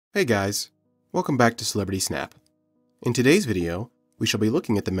Hey guys, welcome back to Celebrity Snap. In today's video, we shall be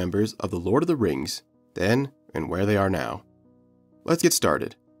looking at the members of the Lord of the Rings, then and where they are now. Let's get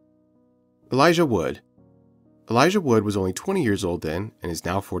started. Elijah Wood. Elijah Wood was only 20 years old then and is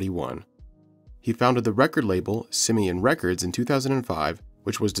now 41. He founded the record label Simeon Records in 2005,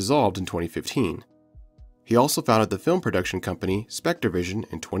 which was dissolved in 2015. He also founded the film production company Spectrevision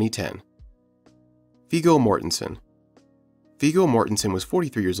in 2010. Viggo Mortensen. Viggo Mortensen was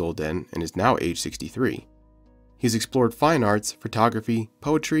 43 years old then and is now age 63. He's explored fine arts, photography,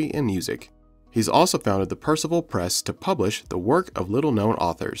 poetry, and music. He's also founded the Percival Press to publish the work of little-known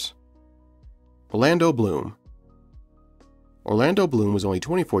authors. Orlando Bloom. Orlando Bloom was only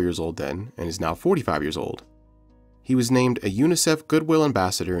 24 years old then and is now 45 years old. He was named a UNICEF Goodwill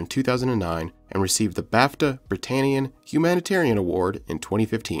Ambassador in 2009 and received the BAFTA Britannian Humanitarian Award in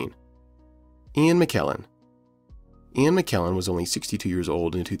 2015. Ian McKellen. Ian McKellen was only 62 years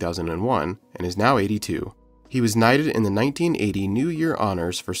old in 2001 and is now 82. He was knighted in the 1980 New Year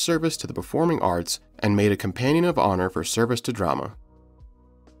Honors for service to the performing arts and made a Companion of Honor for service to drama.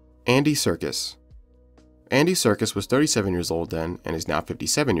 Andy Serkis. Andy Serkis was 37 years old then and is now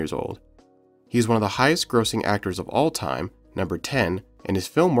 57 years old. He is one of the highest grossing actors of all time, number 10, and his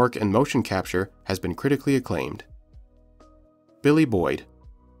film work and motion capture has been critically acclaimed. Billy Boyd.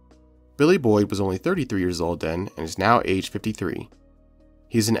 Billy Boyd was only 33 years old then and is now age 53.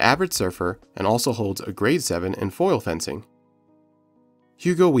 He is an avid surfer and also holds a grade 7 in foil fencing.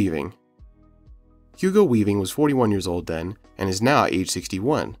 Hugo Weaving. Hugo Weaving was 41 years old then and is now age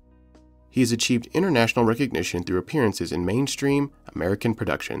 61. He has achieved international recognition through appearances in mainstream American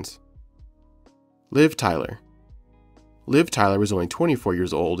productions. Liv Tyler. Liv Tyler was only 24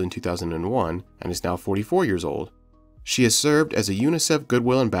 years old in 2001 and is now 44 years old. She has served as a UNICEF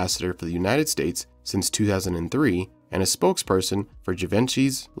Goodwill Ambassador for the United States since 2003 and a spokesperson for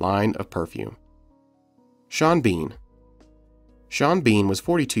Givenchy's line of perfume. Sean Bean. Sean Bean was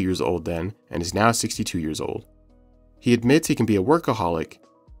 42 years old then and is now 62 years old. He admits he can be a workaholic.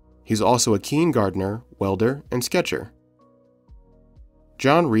 He's also a keen gardener, welder, and sketcher.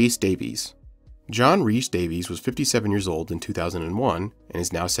 John Rhys-Davies. John Rhys-Davies was 57 years old in 2001 and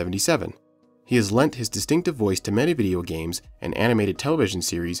is now 77. He has lent his distinctive voice to many video games and animated television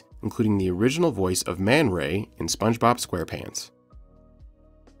series, including the original voice of Man Ray in SpongeBob SquarePants.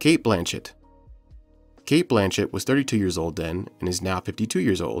 Cate Blanchett. Cate Blanchett was 32 years old then and is now 52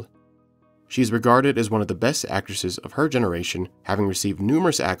 years old. She is regarded as one of the best actresses of her generation, having received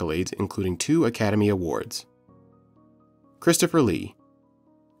numerous accolades including 2 Academy Awards. Christopher Lee.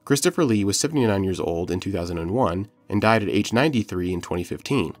 Christopher Lee was 79 years old in 2001 and died at age 93 in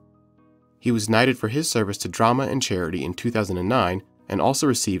 2015. He was knighted for his service to drama and charity in 2009 and also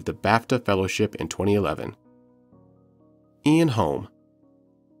received the BAFTA Fellowship in 2011. Ian Holm.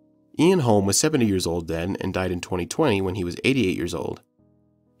 Ian Holm was 70 years old then and died in 2020 when he was 88 years old.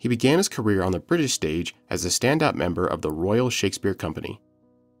 He began his career on the British stage as a standout member of the Royal Shakespeare Company.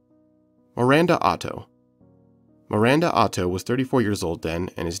 Miranda Otto. Miranda Otto was 34 years old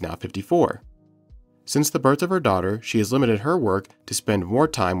then and is now 54. Since the birth of her daughter, she has limited her work to spend more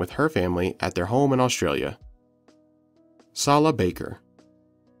time with her family at their home in Australia. Sala Baker.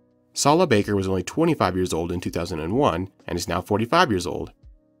 Sala Baker was only 25 years old in 2001 and is now 45 years old.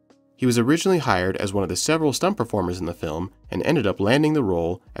 He was originally hired as one of the several stunt performers in the film and ended up landing the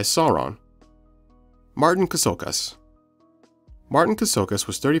role as Sauron. Marton Csokas. Marton Csokas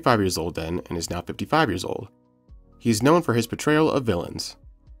was 35 years old then and is now 55 years old. He is known for his portrayal of villains.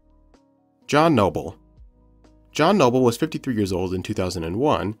 John Noble. John Noble was 53 years old in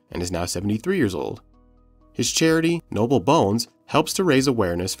 2001 and is now 73 years old. His charity, Noble Bones, helps to raise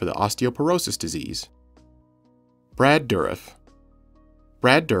awareness for the osteoporosis disease. Brad Dourif.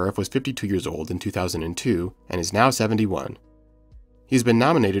 Brad Dourif was 52 years old in 2002 and is now 71. He's been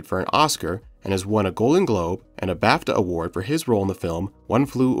nominated for an Oscar and has won a Golden Globe and a BAFTA award for his role in the film One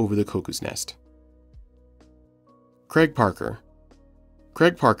Flew Over the Cuckoo's Nest. Craig Parker.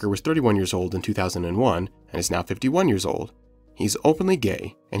 Craig Parker was 31 years old in 2001 and is now 51 years old. He's openly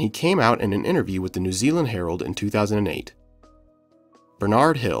gay, and he came out in an interview with the New Zealand Herald in 2008.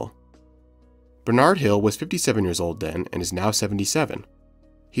 Bernard Hill. Bernard Hill was 57 years old then and is now 77.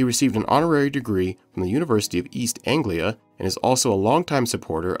 He received an honorary degree from the University of East Anglia and is also a longtime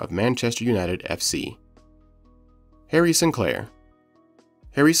supporter of Manchester United FC. Harry Sinclair.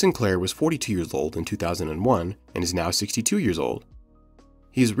 Harry Sinclair was 42 years old in 2001 and is now 62 years old.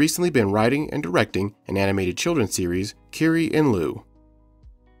 He has recently been writing and directing an animated children's series, Kiri and Lou.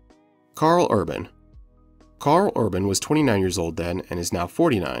 Karl Urban. Karl Urban was 29 years old then and is now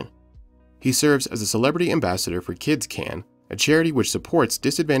 49. He serves as a celebrity ambassador for Kids Can, a charity which supports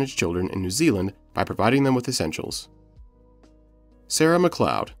disadvantaged children in New Zealand by providing them with essentials. Sarah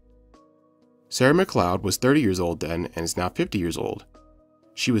McLeod. Sarah McLeod was 30 years old then and is now 50 years old.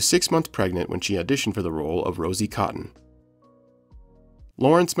 She was 6 months pregnant when she auditioned for the role of Rosie Cotton.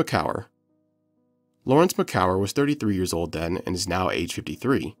 Lawrence Makoare. Lawrence Makoare was 33 years old then and is now age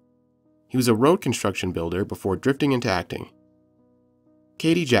 53. He was a road construction builder before drifting into acting.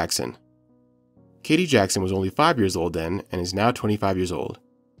 Katie Jackson. Katie Jackson was only 5 years old then and is now 25 years old.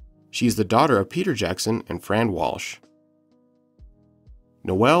 She is the daughter of Peter Jackson and Fran Walsh.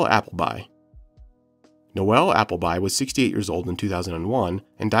 Noel Appleby. Noel Appleby was 68 years old in 2001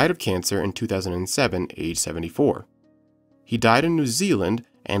 and died of cancer in 2007, age 74. He died in New Zealand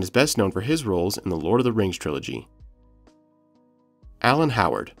and is best known for his roles in the Lord of the Rings trilogy. Alan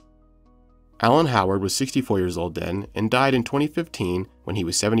Howard. Alan Howard was 64 years old then and died in 2015 when he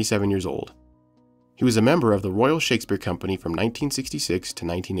was 77 years old. He was a member of the Royal Shakespeare Company from 1966 to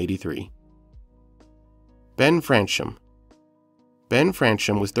 1983. Ben Fransham. Ben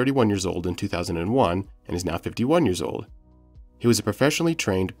Fransham was 31 years old in 2001 and is now 51 years old. He was a professionally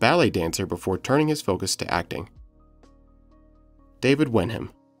trained ballet dancer before turning his focus to acting. David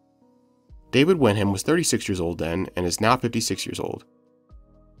Wenham. David Wenham was 36 years old then and is now 56 years old.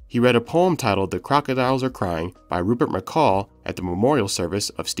 He read a poem titled The Crocodiles Are Crying by Rupert McCall at the memorial service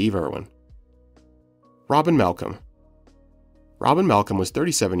of Steve Irwin. Robyn Malcolm. Robyn Malcolm was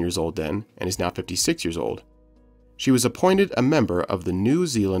 37 years old then and is now 56 years old. She was appointed a member of the New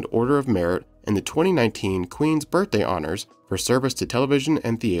Zealand Order of Merit in the 2019 Queen's Birthday Honours for service to television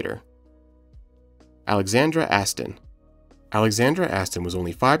and theatre. Alexandra Astin. Alexandra Astin was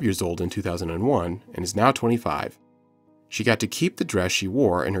only 5 years old in 2001 and is now 25. She got to keep the dress she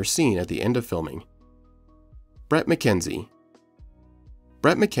wore in her scene at the end of filming. Bret McKenzie.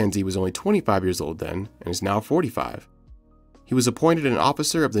 Bret McKenzie was only 25 years old then and is now 45. He was appointed an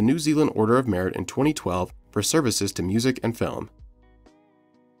officer of the New Zealand Order of Merit in 2012 for services to music and film.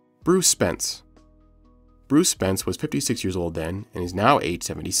 Bruce Spence. Bruce Spence was 56 years old then and is now age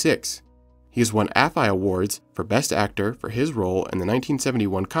 76. He has won AFI Awards for Best Actor for his role in the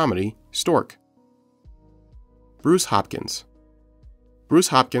 1971 comedy Stork. Bruce Hopkins. Bruce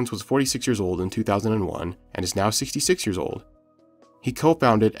Hopkins was 46 years old in 2001 and is now 66 years old. He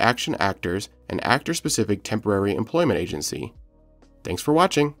co-founded Action Actors, an actor-specific temporary employment agency. Thanks for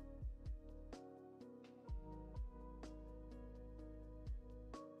watching.